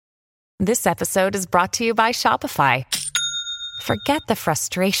This episode is brought to you by Shopify. Forget the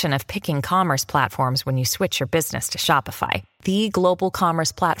frustration of picking commerce platforms when you switch your business to Shopify, the global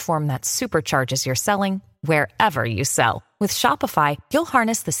commerce platform that supercharges your selling wherever you sell. With Shopify, you'll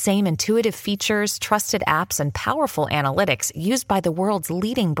harness the same intuitive features, trusted apps, and powerful analytics used by the world's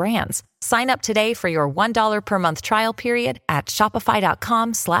leading brands. Sign up today for your $1 per month trial period at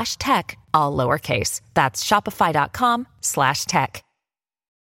shopify.com/tech, all lowercase. That's shopify.com/tech.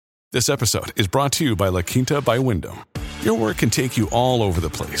 This episode is brought to you by La Quinta by Wyndham. Your work can take you all over the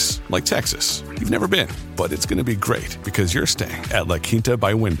place, like Texas. You've never been, but it's going to be great because you're staying at La Quinta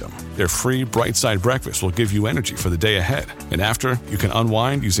by Wyndham. Their free Bright Side breakfast will give you energy for the day ahead. And after, you can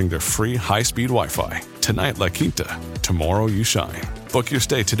unwind using their free high-speed Wi-Fi. Tonight, La Quinta. Tomorrow, you shine. Book your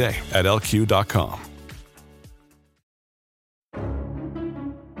stay today at lq.com.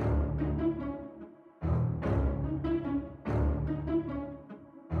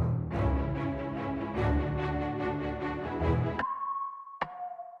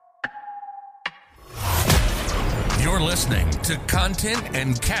 You're listening to Content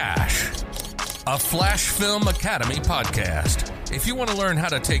and Cash, a Flash Film Academy podcast. If you want to learn how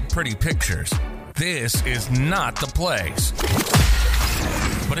to take pretty pictures, this is not the place.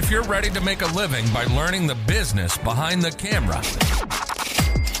 But if you're ready to make a living by learning the business behind the camera,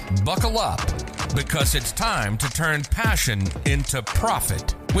 buckle up, because it's time to turn passion into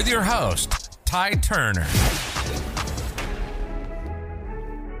profit with your host, Ty Turner.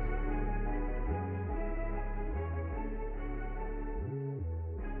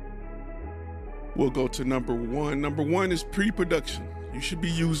 We'll go to number one. Number one is pre-production. You should be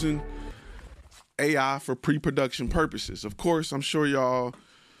using AI for pre-production purposes. Of course, I'm sure y'all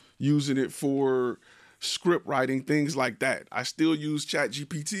using it for script writing, things like that. I still use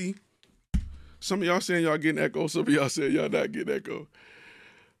ChatGPT. Some of y'all saying y'all getting echo. Some of y'all saying y'all not getting echo.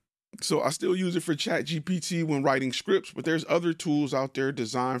 So I still use it for ChatGPT when writing scripts, but there's other tools out there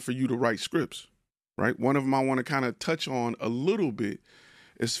designed for you to write scripts, right? One of them I want to kind of touch on a little bit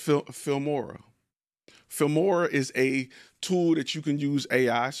is Filmora. Filmora is a tool that you can use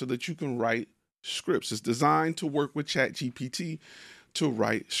AI so that you can write scripts. It's designed to work with ChatGPT to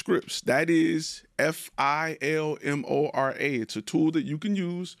write scripts. That is Filmora. It's a tool that you can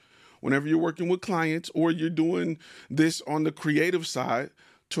use whenever you're working with clients or you're doing this on the creative side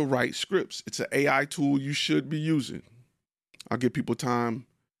to write scripts. It's an AI tool you should be using. I'll give people time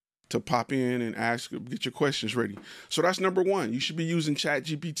to pop in and ask, get your questions ready. So that's number one. You should be using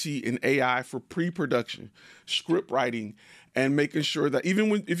ChatGPT and AI for pre-production, script writing, and making sure that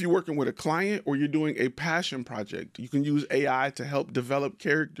even if you're working with a client or you're doing a passion project, you can use AI to help develop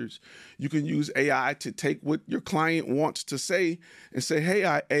characters. You can use AI to take what your client wants to say and say, hey,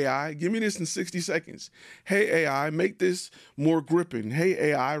 AI, give me this in 60 seconds. Hey, AI, make this more gripping.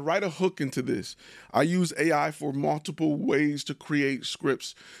 Hey, AI, write a hook into this. I use AI for multiple ways to create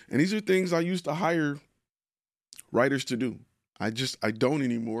scripts. And these are things I used to hire writers to do. I don't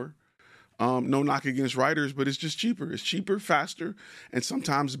anymore. No knock against writers, but it's just cheaper. It's cheaper, faster, and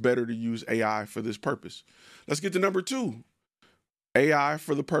sometimes better to use AI for this purpose. Let's get to number two. AI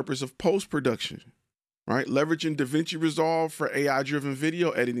for the purpose of post-production, right? Leveraging DaVinci Resolve for AI-driven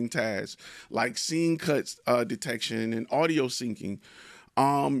video editing tasks like scene cuts detection and audio syncing.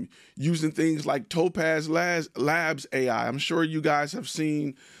 Using things like Topaz Labs AI. I'm sure you guys have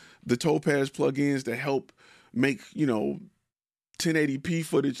seen the Topaz plugins that help make, 1080p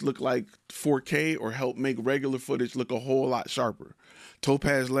footage look like 4K or help make regular footage look a whole lot sharper.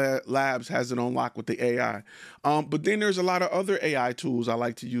 Topaz Labs has it on lock with the AI. But then there's a lot of other AI tools I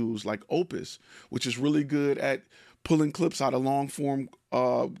like to use, like Opus, which is really good at pulling clips out of long form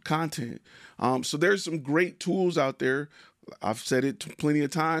content. So there's some great tools out there. I've said it plenty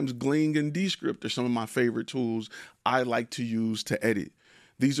of times. Gling and Descript are some of my favorite tools I like to use to edit.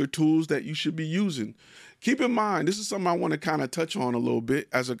 These are tools that you should be using. Keep in mind, this is something I want to kind of touch on a little bit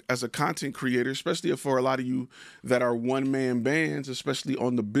as a content creator, especially for a lot of you that are one-man bands, especially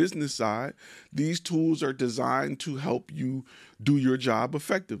on the business side. These tools are designed to help you do your job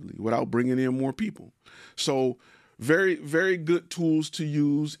effectively without bringing in more people. So very, very good tools to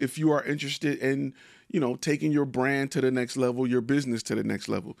use if you are interested in, taking your brand to the next level, your business to the next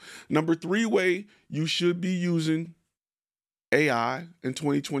level. Number three way you should be using AI in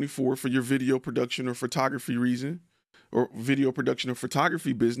 2024 for your video production or photography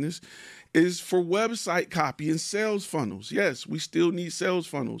business is for website copy and sales funnels. Yes, we still need sales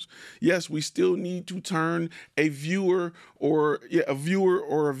funnels. Yes, we still need to turn a viewer or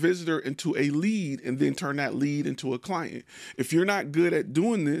a visitor into a lead and then turn that lead into a client. If you're not good at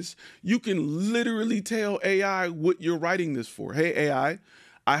doing this, you can literally tell AI what you're writing this for. Hey, AI,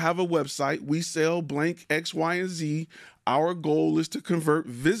 I have a website. We sell blank X, Y, and Z. Our goal is to convert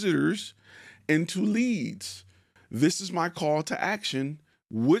visitors into leads. This is my call to action.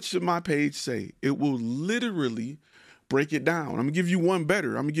 What should my page say? It will literally break it down. I'm gonna give you one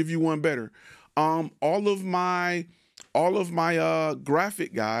better. All of my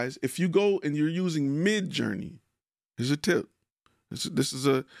graphic guys, if you go and you're using Midjourney, here's a tip. This is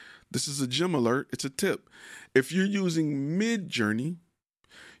a gem alert. It's a tip. If you're using Midjourney,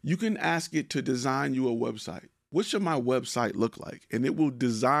 you can ask it to design you a website. What should my website look like? And it will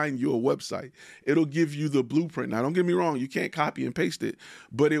design you a website. It'll give you the blueprint. Now, don't get me wrong, you can't copy and paste it,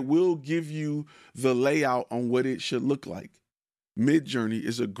 but it will give you the layout on what it should look like. Midjourney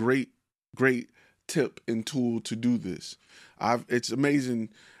is a great tip and tool to do this. It's amazing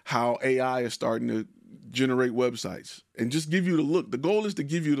how AI is starting to generate websites and just give you the look. The goal is to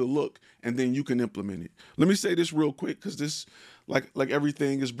give you the look, and then you can implement it. Let me say this real quick, because this, like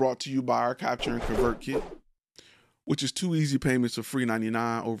everything, is brought to you by our Capture and Convert Kit, which is 2 easy payments of free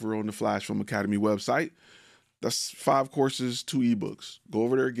 $99 over on the Flash Film Academy website. That's 5 courses, 2 ebooks. Go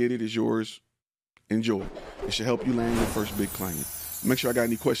over there, get it. It's yours. Enjoy. It should help you land your first big client. Make sure I got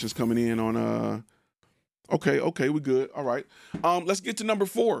any questions coming in on, okay, we're good. All right. Let's get to number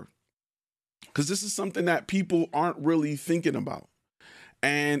 4, because this is something that people aren't really thinking about.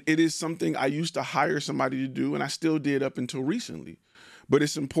 And it is something I used to hire somebody to do, and I still did up until recently. But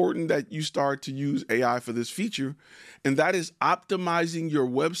it's important that you start to use AI for this feature, and that is optimizing your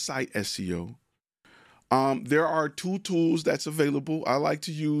website SEO. There are 2 tools that's available. I like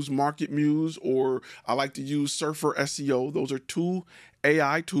to use MarketMuse, or I like to use Surfer SEO. Those are 2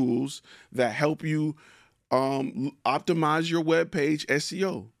 AI tools that help you optimize your web page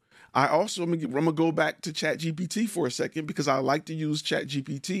SEO. I'm gonna go back to ChatGPT for a second, because I like to use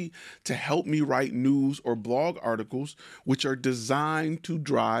ChatGPT to help me write news or blog articles which are designed to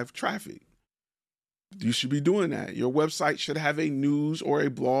drive traffic. You should be doing that. Your website should have a news or a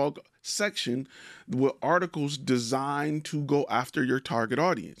blog section with articles designed to go after your target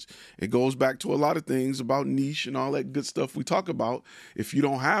audience. It goes back to a lot of things about niche and all that good stuff we talk about. If you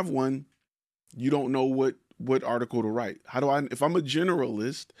don't have one, you don't know what article to write. If I'm a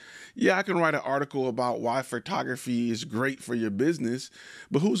generalist, yeah, I can write an article about why photography is great for your business,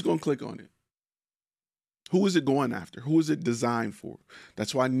 but who's going to click on it? Who is it going after? Who is it designed for?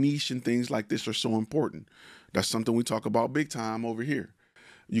 That's why niche and things like this are so important. That's something we talk about big time over here.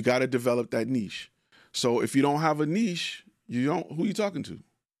 You got to develop that niche. So if you don't have a niche, who are you talking to?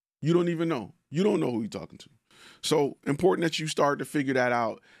 You don't even know. You don't know who you're talking to. So important that you start to figure that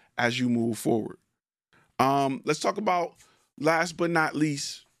out as you move forward. Let's talk about, last but not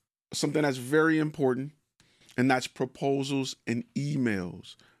least, something that's very important, and that's proposals and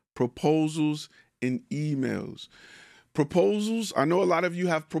emails. Proposals, I know a lot of you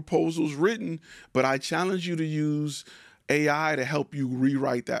have proposals written, but I challenge you to use AI to help you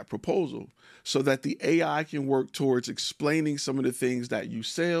rewrite that proposal so that the AI can work towards explaining some of the things that you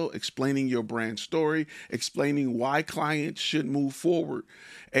sell, explaining your brand story, explaining why clients should move forward.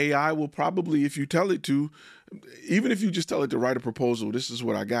 AI will probably, if you tell it to, even if you just tell it to write a proposal, this is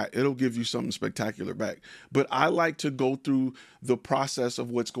what I got, it'll give you something spectacular back. But I like to go through the process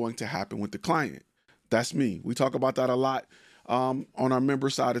of what's going to happen with the client. That's me. We talk about that a lot on our member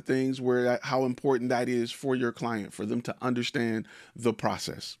side of things, how important that is for your client, for them to understand the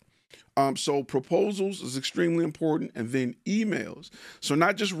process. So proposals is extremely important, and then emails. So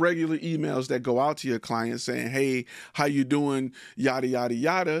not just regular emails that go out to your client saying, hey, how you doing, yada, yada,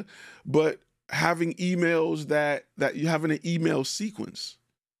 yada, but having emails that you have an email sequence.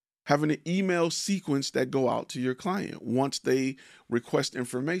 Having an email sequence that go out to your client once they request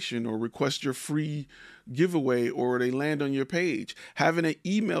information or request your free giveaway or they land on your page. Having an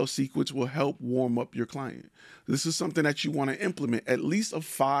email sequence will help warm up your client. This is something that you want to implement, at least a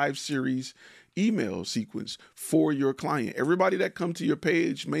 5-series email sequence for your client. Everybody that come to your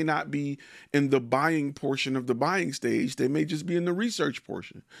page may not be in the buying portion of the buying stage. They may just be in the research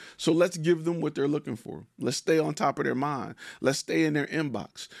portion. So let's give them what they're looking for. Let's stay on top of their mind. Let's stay in their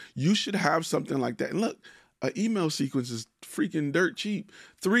inbox. You should have something like that. And look, an email sequence is freaking dirt cheap.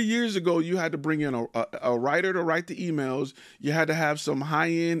 3 years ago, you had to bring in a writer to write the emails. You had to have some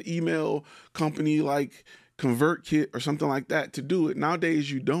high-end email company like ConvertKit or something like that to do it. Nowadays,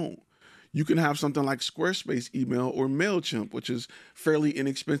 you don't. You can have something like Squarespace email or MailChimp, which is fairly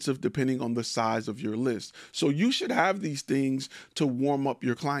inexpensive depending on the size of your list. So you should have these things to warm up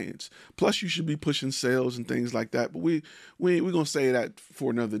your clients. Plus, you should be pushing sales and things like that. But we're going to say that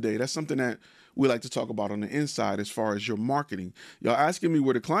for another day. That's something that we like to talk about on the inside as far as your marketing. Y'all asking me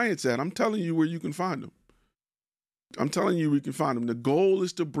where the client's at. I'm telling you where you can find them. I'm telling you, we can find them. The goal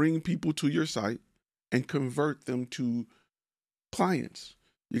is to bring people to your site and convert them to clients.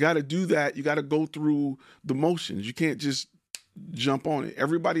 You got to do that. You got to go through the motions. You can't just jump on it.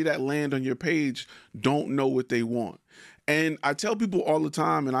 Everybody that land on your page don't know what they want. And I tell people all the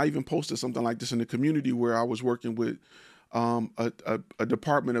time, and I even posted something like this in the community where I was working with a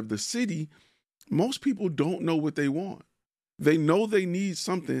department of the city. Most people don't know what they want. They know they need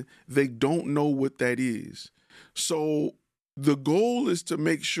something. They don't know what that is. So the goal is to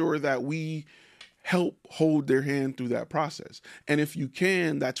make sure that we help hold their hand through that process. And if you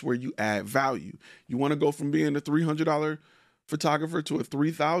can, that's where you add value. You want to go from being a $300 photographer to a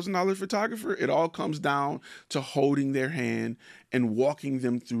 $3,000 photographer, it all comes down to holding their hand and walking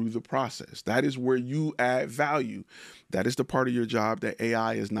them through the process. That is where you add value. That is the part of your job that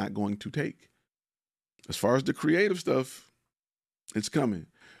AI is not going to take. As far as the creative stuff, it's coming.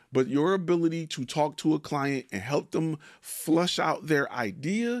 But your ability to talk to a client and help them flush out their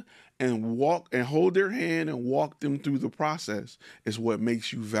idea and walk and hold their hand and walk them through the process is what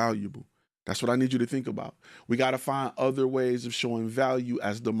makes you valuable. That's what I need you to think about. We got to find other ways of showing value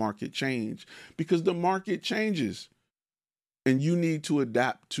as the market changes, because the market changes and you need to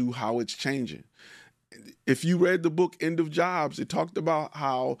adapt to how it's changing. If you read the book End of Jobs, it talked about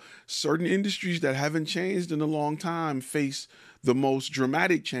how certain industries that haven't changed in a long time face the most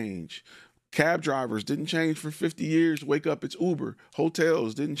dramatic change. Cab drivers didn't change for 50 years, wake up, it's Uber.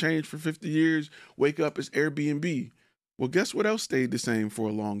 Hotels didn't change for 50 years, wake up, it's Airbnb. Well, guess what else stayed the same for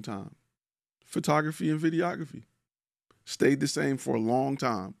a long time? Photography and videography stayed the same for a long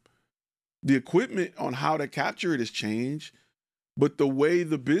time. The equipment on how to capture it has changed, but the way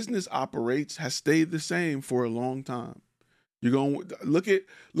the business operates has stayed the same for a long time. You're going to look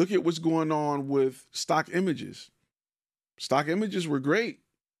at what's going on with stock images. Stock images were great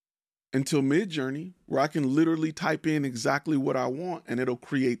until Midjourney, where I can literally type in exactly what I want and it'll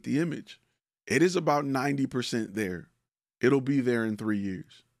create the image. It is about 90% there. It'll be there in 3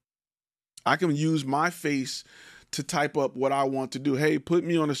 years. I can use my face to type up what I want to do. Hey, put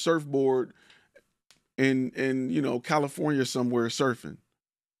me on a surfboard in California somewhere surfing,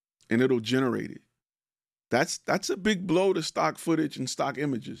 and it'll generate it. That's a big blow to stock footage and stock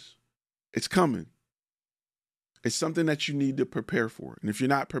images. It's coming. It's something that you need to prepare for. And if you're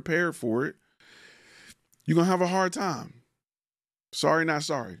not prepared for it, you're going to have a hard time. Sorry, not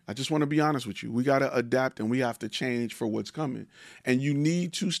sorry. I just want to be honest with you. We got to adapt and we have to change for what's coming. And you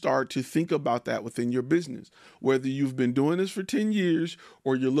need to start to think about that within your business. Whether you've been doing this for 10 years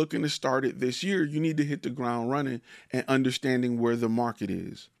or you're looking to start it this year, you need to hit the ground running and understanding where the market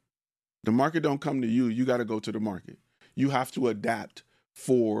is. The market don't come to you. You got to go to the market. You have to adapt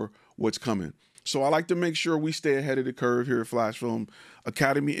for what's coming. So I like to make sure we stay ahead of the curve here at Flash Film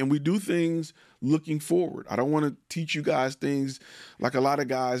Academy, and we do things looking forward. I don't want to teach you guys things like a lot of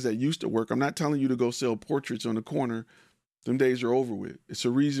guys that used to work. I'm not telling you to go sell portraits on the corner. Them days are over with. It's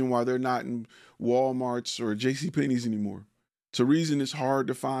a reason why they're not in Walmarts or JCPenney's anymore. It's a reason it's hard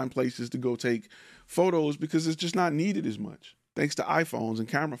to find places to go take photos because it's just not needed as much. Thanks to iPhones and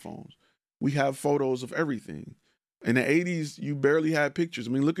camera phones, we have photos of everything. In the 80s, you barely had pictures.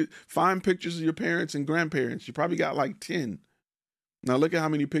 I mean, find pictures of your parents and grandparents. You probably got like 10. Now look at how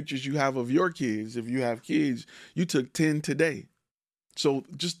many pictures you have of your kids. If you have kids, you took 10 today. So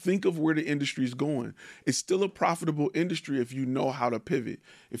just think of where the industry is going. It's still a profitable industry if you know how to pivot,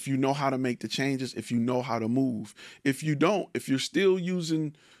 if you know how to make the changes, if you know how to move. If you don't, if you're still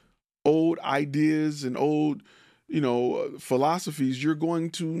using old ideas and old, philosophies, you're going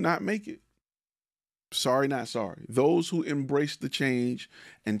to not make it. Sorry, not sorry. Those who embrace the change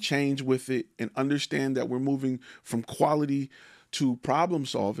and change with it and understand that we're moving from quality to problem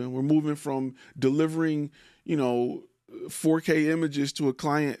solving. We're moving from delivering, 4K images to a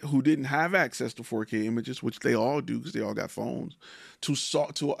client who didn't have access to 4K images, which they all do because they all got phones,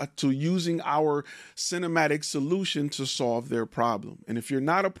 to using our cinematic solution to solve their problem. And if you're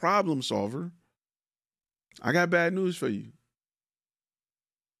not a problem solver, I got bad news for you.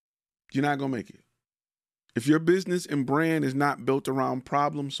 You're not going to make it. If your business and brand is not built around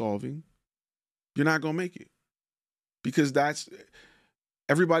problem solving, you're not going to make it. Because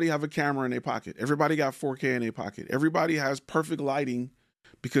everybody have a camera in their pocket. Everybody got 4K in their pocket. Everybody has perfect lighting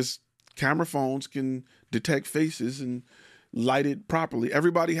because camera phones can detect faces and light it properly.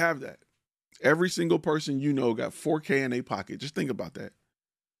 Everybody have that. Every single person you know got 4K in their pocket. Just think about that.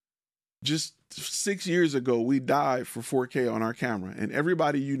 Just 6 years ago, we died for 4K on our camera, and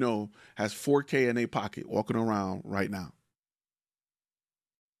everybody you know has 4K in their pocket walking around right now.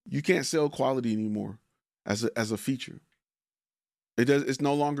 You can't sell quality anymore as a feature. It's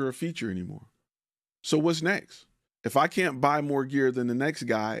no longer a feature anymore. So what's next? If I can't buy more gear than the next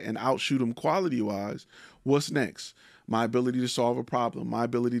guy and outshoot him quality-wise, what's next? My ability to solve a problem, my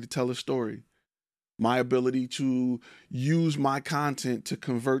ability to tell a story, my ability to use my content to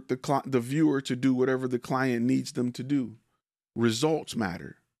convert the viewer to do whatever the client needs them to do. Results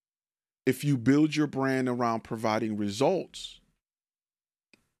matter. If you build your brand around providing results,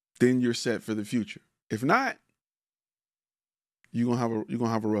 then you're set for the future. If not, you're gonna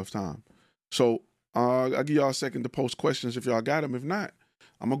have a rough time. So I'll give y'all a second to post questions if y'all got them. If not,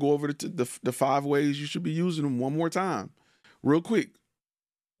 I'm gonna go over the 5 ways you should be using them one more time, real quick.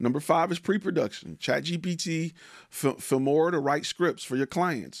 Number 5 is pre-production. ChatGPT, Filmora to write scripts for your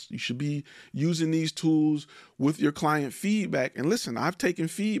clients. You should be using these tools with your client feedback. And listen, I've taken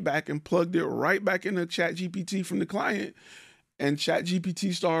feedback and plugged it right back into ChatGPT from the client, and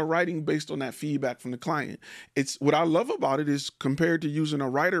ChatGPT started writing based on that feedback from the client. It's what I love about it is, compared to using a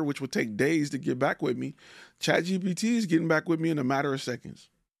writer, which would take days to get back with me, ChatGPT is getting back with me in a matter of seconds.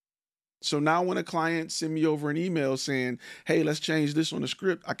 So now when a client send me over an email saying, hey, let's change this on the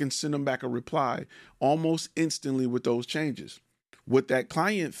script, I can send them back a reply almost instantly with those changes. What that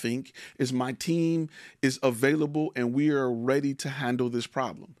client think is my team is available and we are ready to handle this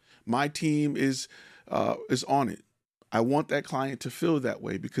problem. My team is on it. I want that client to feel that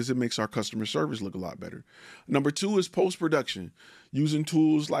way because it makes our customer service look a lot better. Number 2 is post-production, using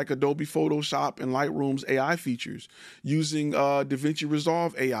tools like Adobe Photoshop and Lightroom's AI features, using DaVinci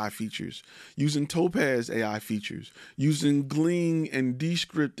Resolve AI features, using Topaz AI features, using Glean and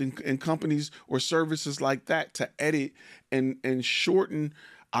Descript and companies or services like that to edit and shorten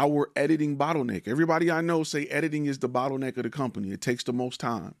our editing bottleneck. Everybody I know say editing is the bottleneck of the company. It takes the most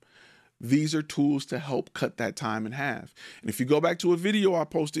time. These are tools to help cut that time in half. And if you go back to a video I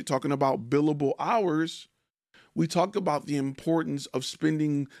posted talking about billable hours, we talked about the importance of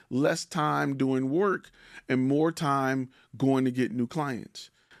spending less time doing work and more time going to get new clients.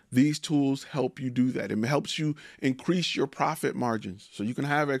 These tools help you do that. It helps you increase your profit margins so you can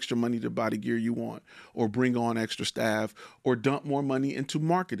have extra money to buy the gear you want, or bring on extra staff, or dump more money into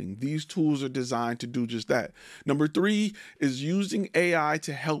marketing. These tools are designed to do just that. Number 3 is using AI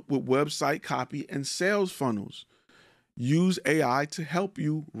to help with website copy and sales funnels. Use AI to help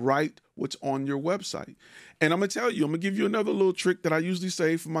you write what's on your website. And I'm going to tell you, I'm going to give you another little trick that I usually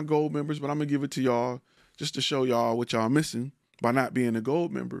say for my gold members, but I'm going to give it to y'all just to show y'all what y'all missing by not being a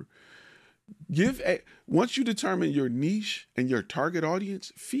gold member. Once you determine your niche and your target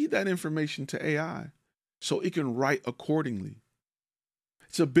audience, feed that information to AI so it can write accordingly.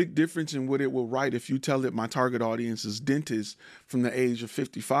 It's a big difference in what it will write if you tell it my target audience is dentists from the age of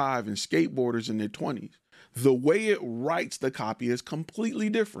 55 and skateboarders in their 20s. The way it writes the copy is completely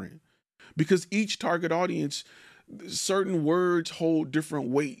different because each target audience, certain words hold different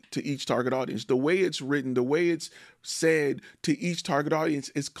weight to each target audience. The way it's written, the way it's said to each target audience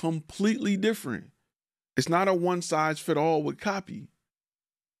is completely different. It's not a one size fit all with copy.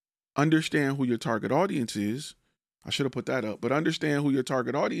 Understand who your target audience is. I should have put that up, but understand who your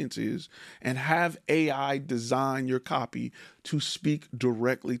target audience is and have AI design your copy to speak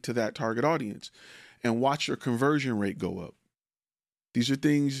directly to that target audience, and watch your conversion rate go up. These are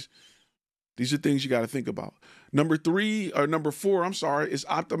things you got to think about. Number 4, is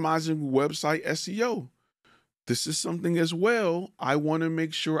optimizing website SEO. This is something as well I want to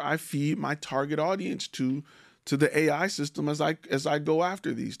make sure I feed my target audience to the AI system as I go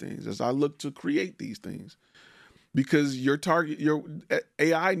after these things, as I look to create these things. Because your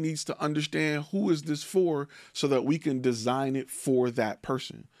AI needs to understand who is this for so that we can design it for that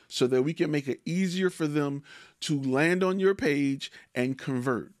person, so that we can make it easier for them to land on your page and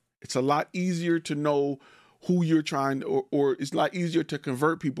convert. It's a lot easier to know who you're trying to, or it's a lot easier to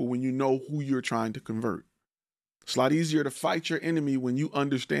convert people when you know who you're trying to convert. It's a lot easier to fight your enemy when you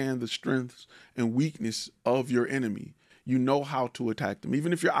understand the strengths and weakness of your enemy. You know how to attack them.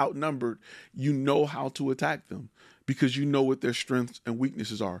 Even if you're outnumbered, you know how to attack them because you know what their strengths and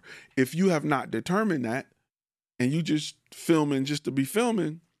weaknesses are. If you have not determined that and you just filming just to be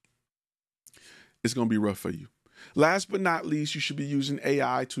filming, it's going to be rough for you. Last but not least, you should be using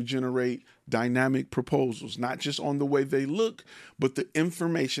AI to generate dynamic proposals, not just on the way they look, but the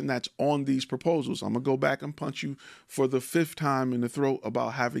information that's on these proposals. I'm going to go back and punch you for the 5th time in the throat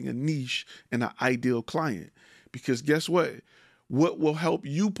about having a niche and an ideal client. Because guess what? What will help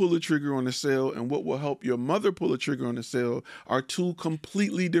you pull a trigger on a sale and what will help your mother pull a trigger on a sale are 2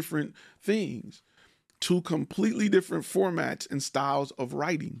 completely different things, 2 completely different formats and styles of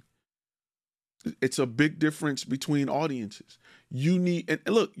writing. It's a big difference between audiences. You need, and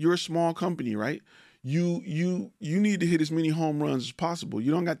look, you're a small company, right? You need to hit as many home runs as possible.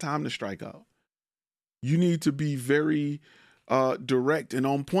 You don't got time to strike out. You need to be very direct and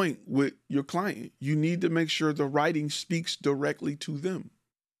on point with your client. You need to make sure the writing speaks directly to them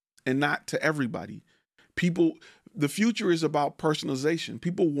and not to everybody. The future is about personalization.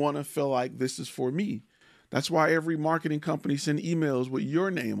 People want to feel like this is for me. That's why every marketing company send emails with your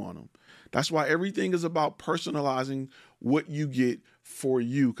name on them. That's why everything is about personalizing what you get for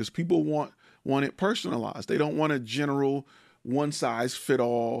you, because people want it personalized. They don't want a general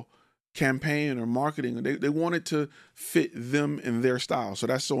one-size-fit-all campaign or marketing. They want it to fit them and their style. So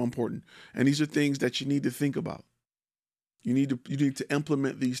that's so important. And these are things that you need to think about. You need to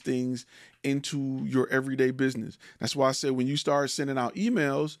implement these things into your everyday business. That's why I said when you start sending out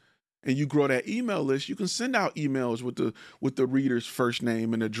emails and you grow that email list, you can send out emails with the reader's first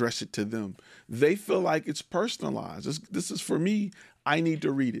name and address it to them. They feel like it's personalized. This is for me. I need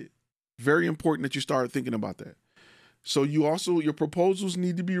to read it. Very important that you start thinking about that. So your proposals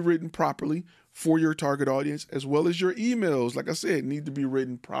need to be written properly for your target audience, as well as your emails, like I said, need to be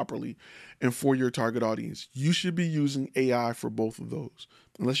written properly and for your target audience. You should be using AI for both of those.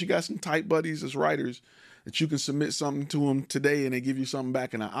 Unless you got some tight buddies as writers that you can submit something to them today and they give you something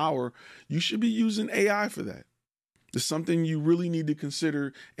back in an hour, you should be using AI for that. It's something you really need to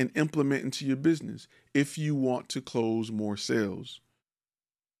consider and implement into your business if you want to close more sales.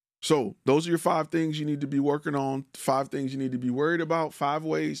 So those are your 5 things you need to be working on, 5 things you need to be worried about, 5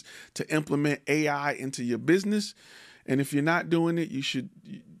 ways to implement AI into your business. And if you're not doing it,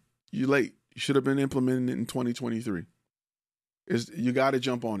 you're late. You should have been implementing it in 2023. You got to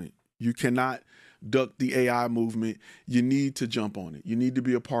jump on it. You cannot duck the AI movement. You need to jump on it. You need to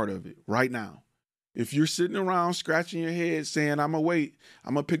be a part of it right now. If you're sitting around scratching your head saying, I'm going to wait,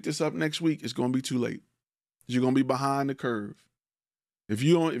 I'm going to pick this up next week, it's going to be too late. You're going to be behind the curve. If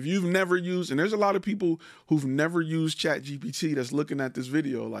you've never used, and there's a lot of people who've never used ChatGPT that's looking at this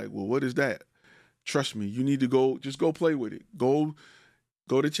video like, well, what is that? Trust me, you need to just go play with it. Go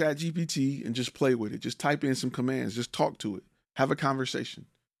to ChatGPT and just play with it. Just type in some commands. Just talk to it. Have a conversation.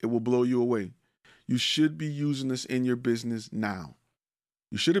 It will blow you away. You should be using this in your business now.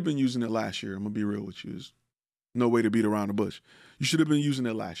 You should have been using it last year. I'm going to be real with you. There's no way to beat around the bush. You should have been using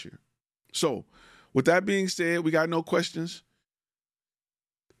it last year. So with that being said, we got no questions.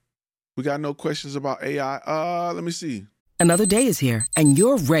 We got no questions about AI. Let me see. Another day is here, and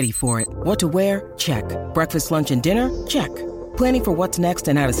you're ready for it. What to wear? Check. Breakfast, lunch, and dinner? Check. Planning for what's next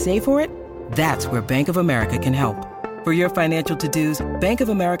and how to save for it? That's where Bank of America can help. For your financial to-dos, Bank of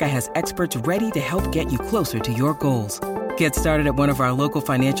America has experts ready to help get you closer to your goals. Get started at one of our local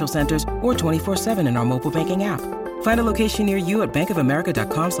financial centers or 24/7 in our mobile banking app. Find a location near you at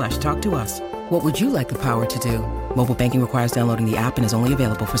bankofamerica.com/talktous. What would you like the power to do? Mobile banking requires downloading the app and is only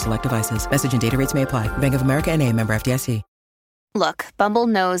available for select devices. Message and data rates may apply. Bank of America N.A., member FDIC. Look, Bumble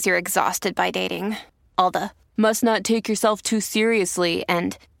knows you're exhausted by dating. All the must not take yourself too seriously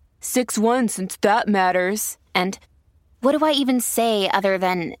and 6'1" since that matters. And what do I even say other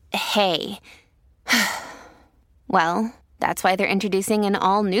than, hey? Well, that's why they're introducing an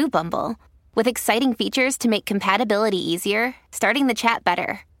all-new Bumble with exciting features to make compatibility easier, starting the chat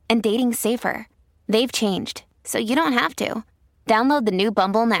better, and dating safer. They've changed, so you don't have to. Download the new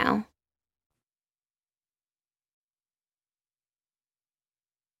Bumble now.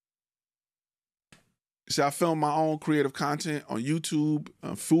 See, I film my own creative content on YouTube,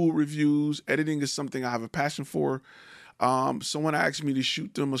 food reviews. Editing is something I have a passion for. Someone asked me to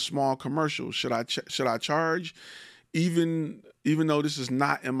shoot them a small commercial. Should I charge? Even though this is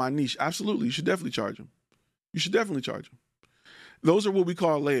not in my niche? Absolutely, you should definitely charge them. You should definitely charge them. Those are what we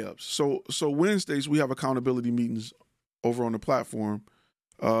call layups. So Wednesdays, we have accountability meetings over on the platform.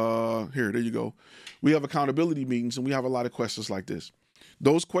 There you go. We have accountability meetings, and we have a lot of questions like this.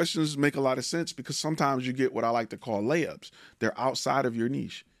 Those questions make a lot of sense because sometimes you get what I like to call layups. They're outside of your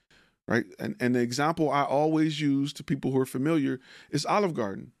niche, right? And the example I always use to people who are familiar is Olive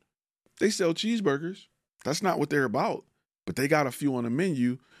Garden. They sell cheeseburgers. That's not what they're about, but they got a few on the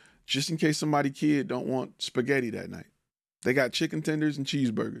menu just in case somebody's kid don't want spaghetti that night. They got chicken tenders and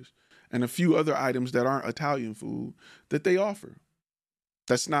cheeseburgers and a few other items that aren't Italian food that they offer.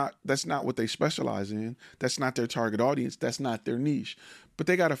 That's not what they specialize in. That's not their target audience. That's not their niche. But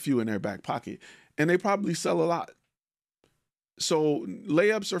they got a few in their back pocket, and they probably sell a lot. So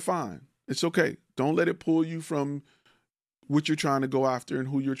layups are fine. It's okay. Don't let it pull you from what you're trying to go after and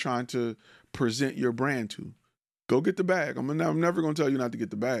who you're trying to present your brand to. Go get the bag. I'm never going to tell you not to get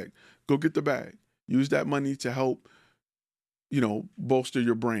the bag. Go get the bag. Use that money to help, bolster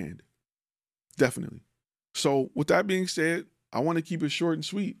your brand. Definitely. So with that being said, I want to keep it short and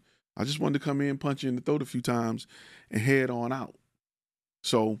sweet. I just wanted to come in, punch you in the throat a few times, and head on out.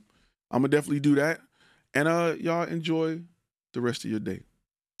 So I'm going to definitely do that. And y'all enjoy the rest of your day.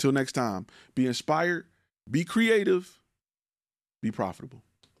 Till next time, be inspired, be creative, be profitable.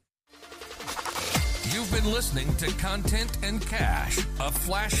 You've been listening to Content and Cash, a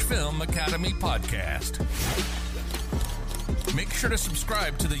Flash Film Academy podcast. Make sure to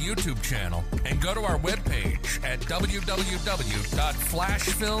subscribe to the YouTube channel and go to our webpage at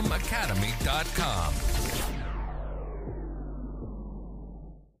www.flashfilmacademy.com.